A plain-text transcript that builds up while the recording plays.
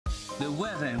The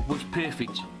weather was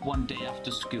perfect one day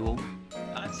after school.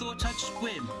 I thought I'd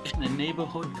swim in a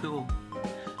neighbourhood pool.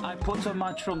 I put on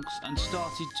my trunks and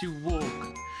started to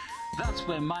walk. That's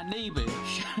when my neighbour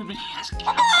showed me his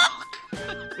cock.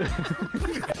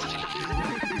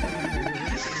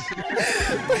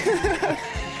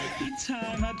 The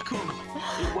time had come.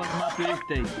 It was my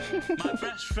birthday. My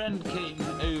best friend came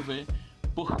over,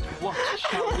 but what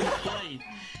shall we play?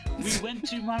 We went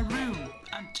to my room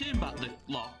and turned back the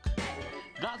lock.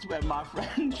 That's when my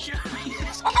friend showed me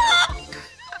his cock.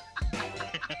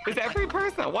 Is every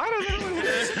person? Why does everyone have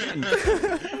this skin?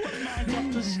 Night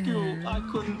after school, I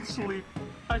couldn't sleep.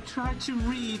 I tried to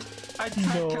read. I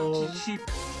tried counting sheep.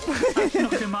 I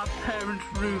snuck in my parents'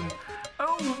 room.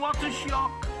 Oh, what a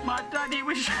shock! My daddy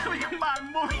was showing my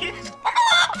mummy his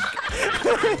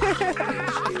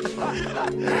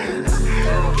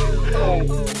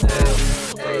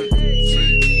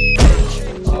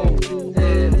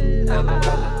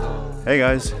Hey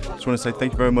guys, just want to say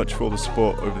thank you very much for all the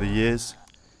support over the years.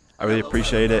 I really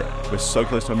appreciate it. We're so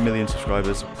close to 1 million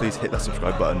subscribers. Please hit that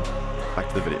subscribe button. Back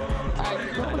to the video.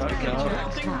 I got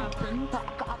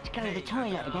up to go to the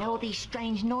toilet and there all these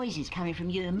strange noises coming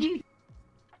from you.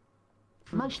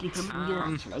 Mostly from you,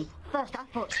 actually. First I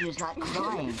thought she was like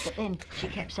crying, but then she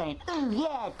kept saying, "Oh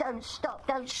yeah, don't stop,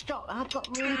 don't stop." And I got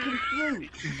really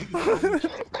confused.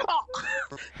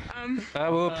 We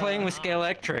were playing with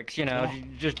Scalextrics, you know,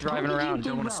 just driving around.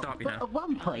 Don't want to stop you now. At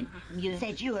one point, you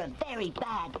said you were a very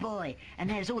bad boy, and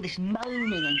there's all this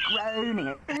moaning and groaning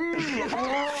and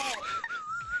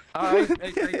I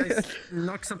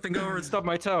knocked something over and stubbed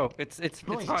my toe. It's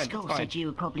fine. Boys at school said you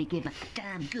would probably give a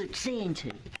damn good seeing to.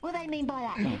 What do they mean by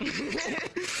that then?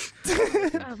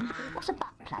 What's a butt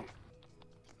plug?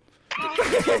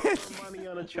 Money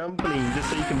on a trampoline just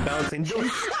so you can bounce and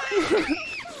jump.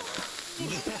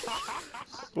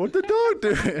 What the dog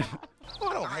doing?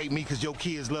 Well, don't hate me because your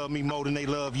kids love me more than they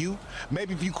love you.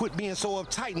 Maybe if you quit being so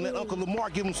uptight and let Uncle Lamar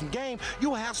give them some game,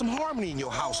 you'll have some harmony in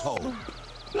your household.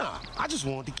 Nah, I just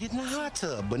wanted to get in the hot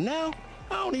tub, but now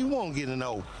I don't even want to get in an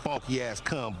old funky-ass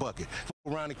cum bucket. F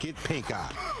around and get pink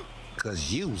eye.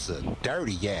 Cause you's a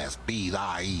dirty-ass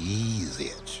B-I-E-E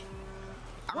itch.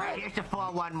 All right, here's the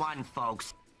 411,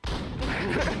 folks. My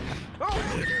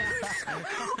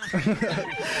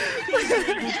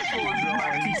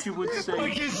teacher would say,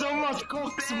 Thank you so much,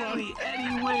 Cox, "Barely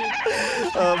anyway."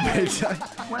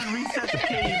 When recess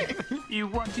came, he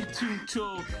wanted to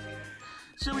talk.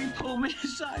 So he pulled me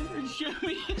aside and showed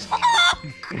me his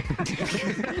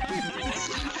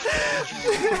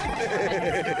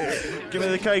Give me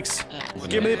the cakes.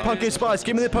 Give me the pumpkin spice.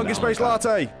 Give me the pumpkin spice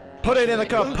latte. Put it in the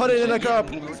cup. Put it in the cup.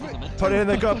 Put it in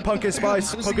the cup. Pumpkin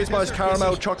spice,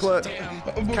 caramel, chocolate,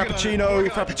 cappuccino,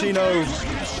 frappuccino.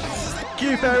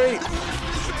 Q Ferry.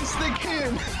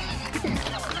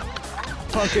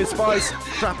 Pumpkin spice,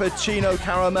 frappuccino,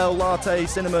 caramel, latte,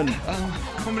 cinnamon.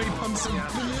 How many pumps of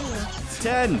vanilla?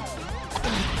 10.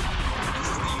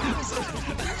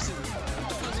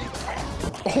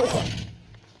 Oh.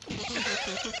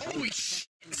 Holy shit.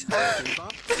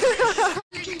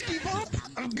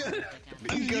 I'm good.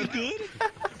 I'm good. Good?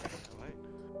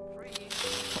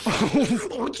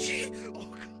 Oh, gee.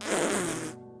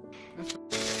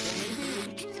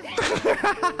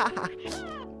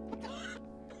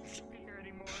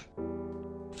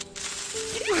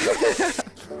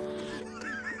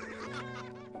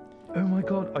 Oh my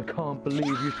god, I can't believe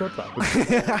you said that.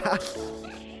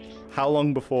 How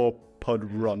long before Pud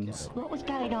runs? What was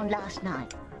going on last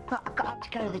night? Well, I got up to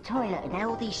go to the toilet and there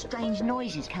all these strange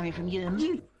noises coming from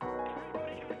you.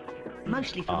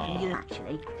 Mostly from you,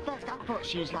 actually. First I thought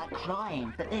she was like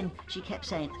crying, but then she kept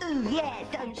saying, "Oh yeah,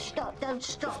 don't stop, don't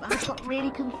stop." And I got really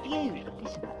confused.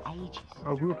 Listen, for ages.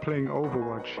 We were playing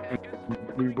Overwatch and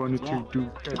we wanted to do...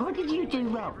 What did you do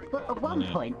wrong? Well, at one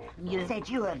point, you said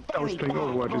you were a I was very playing bad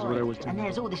Overwatch is what I boy, was doing. and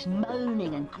there's all this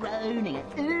moaning and groaning and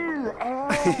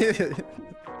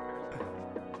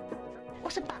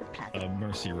What's a butt plug?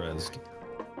 Mercy resed.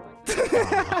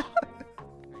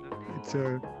 It's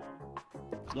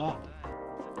Yeah.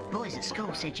 Boys at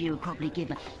school said you would probably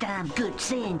give a damn good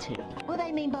seeing to. What do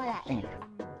they mean by that then?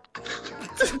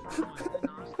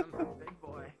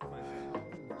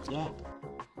 Yeah.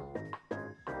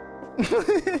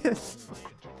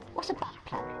 What's a butt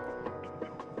plug?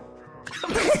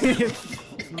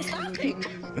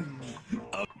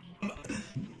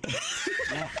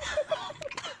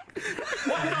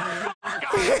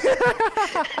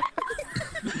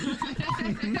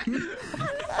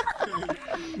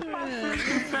 My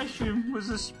confession was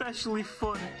especially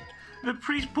fun. The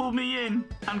priest pulled me in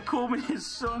and called me his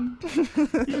son.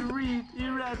 He read,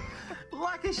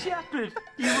 like a shepherd.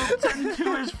 He will tend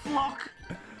block,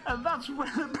 and that's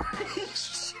where the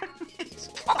prediction is.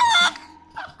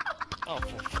 Oh,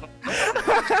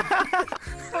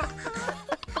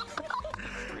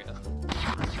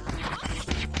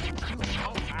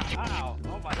 ow.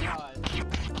 Oh my god.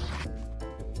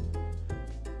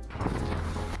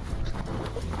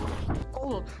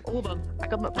 Hold on. I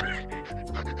got my.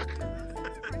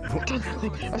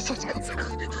 I swear to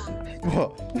God.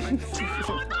 What?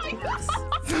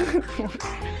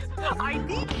 I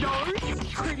need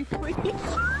those. Pretty please.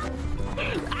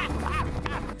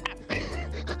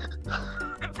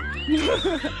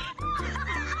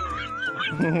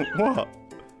 What?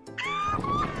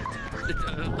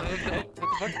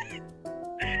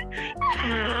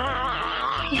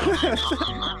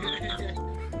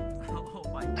 Oh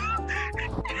my god.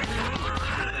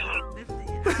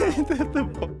 The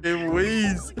fucking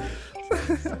wheeze.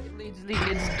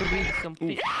 Let's drink some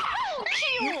fish.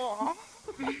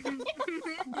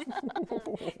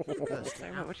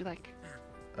 Sorry, what would you like?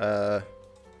 A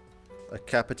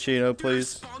cappuccino,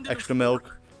 please. Extra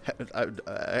milk.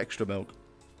 Extra milk.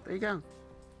 There you go.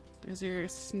 There's your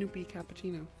Snoopy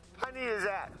cappuccino. How neat is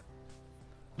that?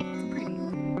 Pretty.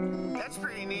 That's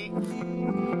pretty neat. I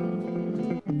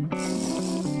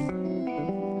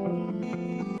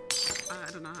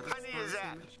don't know how to. How neat is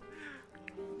that?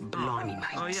 Blimey, mate.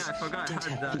 Oh yeah, I forgot I Don't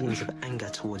had have that. feelings of anger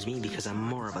towards me because I'm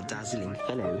more of a dazzling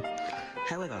fellow.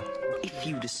 However, if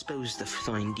you dispose of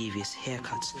thine devious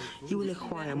haircuts, you will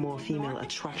acquire more female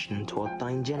attraction toward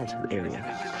thine genital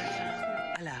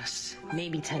area. Alas,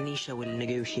 maybe Tanisha will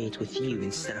negotiate with you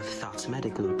instead of Thought's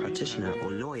medical practitioner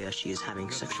or lawyer she is having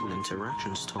sexual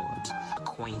interactions towards.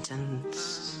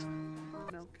 Acquaintance.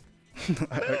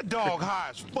 That dog high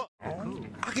as fuck.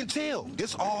 I can tell.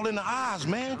 It's all in the eyes,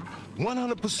 man.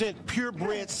 100%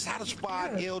 purebred,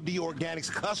 satisfied LD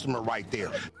Organics customer right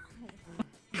there.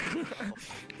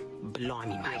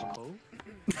 Blimey, mate.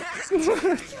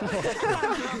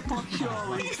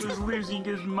 Charlie was losing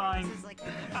his mind.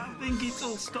 I think it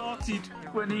all started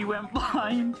when he went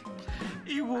blind.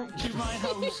 He walked to my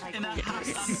house in a hat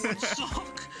and one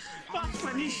sock. That's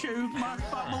when he showed my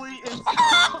family his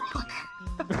cock.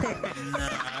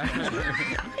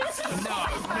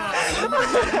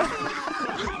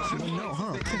 No,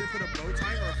 huh? Did they put a bow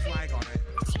tie or a flag on it?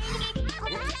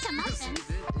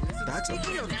 That's a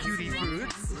cutie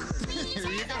food.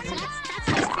 Here you go.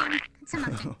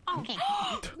 Okay.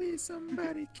 Please,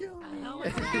 somebody kill me.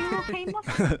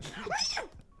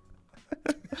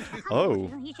 Oh.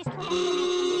 You just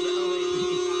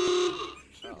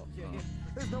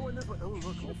There's no one this way. Oh,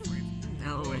 look, all free.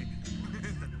 No way.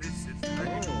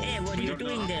 Hey, what are you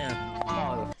doing there?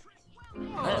 Oh,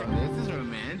 this is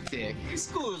romantic.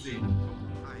 Scusi.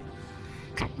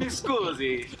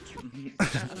 Scusi.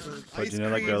 But you know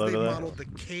that girl over there? The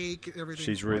cake, everything.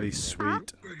 She's really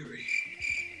sweet.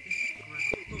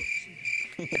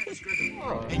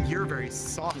 And you're very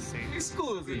saucy.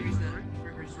 Scusi.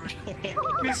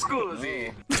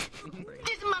 Scusi.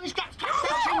 This mum scratch,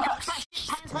 pants,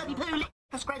 herbie poo, lick,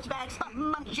 scratch bags,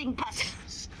 munching pack,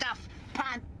 stuff,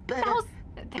 pan, burger,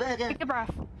 Take a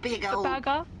breath. big The old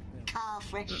burger. car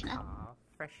freshener.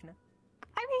 Freshener.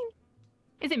 I mean,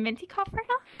 is it minty car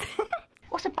freshener?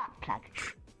 What's a butt plug?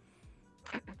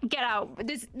 Get out.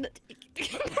 This.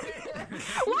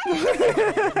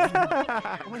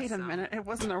 Wait a minute. It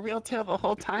wasn't a real tail the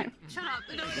whole time. Shut up.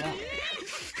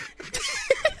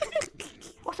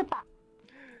 What's a butt?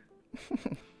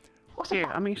 What's a Here,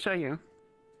 butt? let me show you.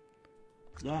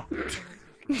 Yeah.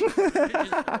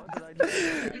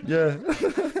 Yeah.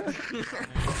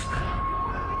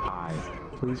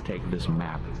 Please take this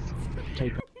map.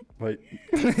 Take. Wait.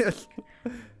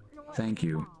 Thank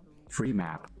you. Free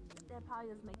map.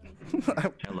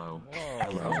 Hello.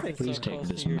 Hello. Please take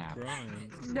this map.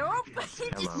 Nope.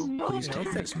 Hello. Please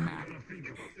take this map.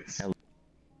 Hello.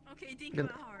 Okay, think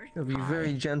about hard. You'll be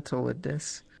very gentle with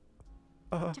this.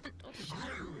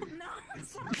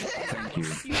 Thank you.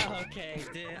 okay,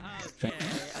 dude.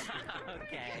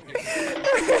 Okay.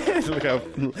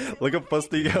 Look how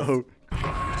fast he go.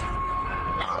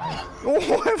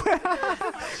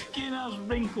 Skin has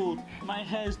wrinkled, my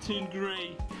hair's turned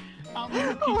grey. I'm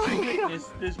looking to witness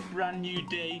this brand new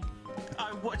day.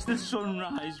 I watch the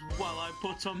sunrise while I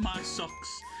put on my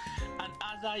socks. And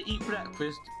as I eat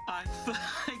breakfast, I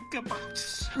think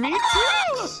about Me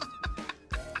too!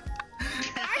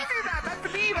 I do that!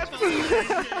 That's me! That's me!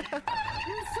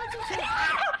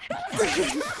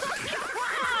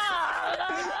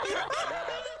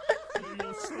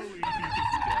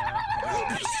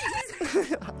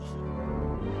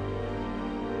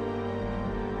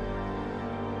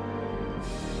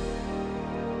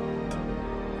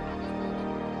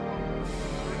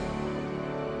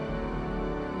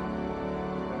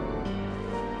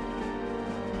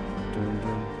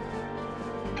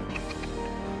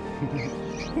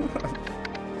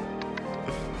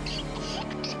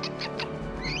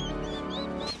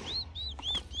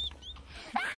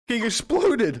 He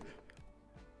exploded.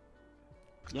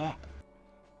 Yeah.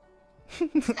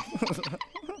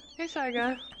 Hey,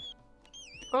 Saga.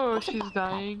 Oh, she's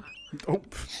dying. Oh.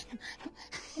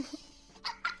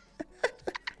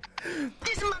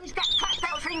 This mum's got passed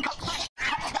out ring cock,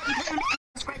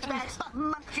 spread bags,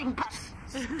 munching pus,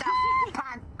 stuff,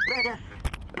 pan,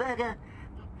 burger,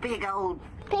 big old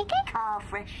car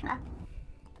freshener.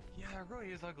 Yeah, it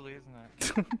really is ugly, isn't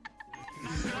it?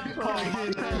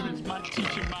 My parents, my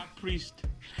teacher, my priest,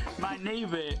 my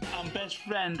neighbour and best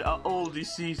friend are all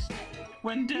deceased.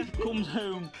 When death comes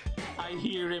home, I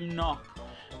hear him knock.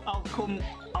 I'll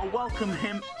welcome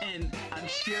him in and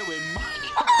show him my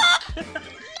cock.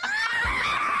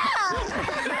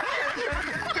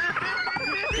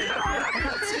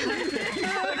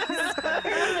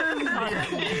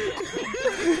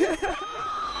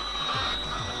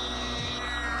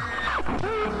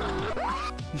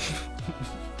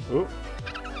 Oh.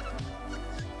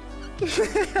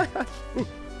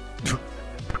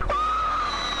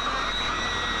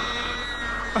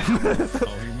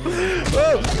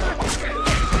 Oh.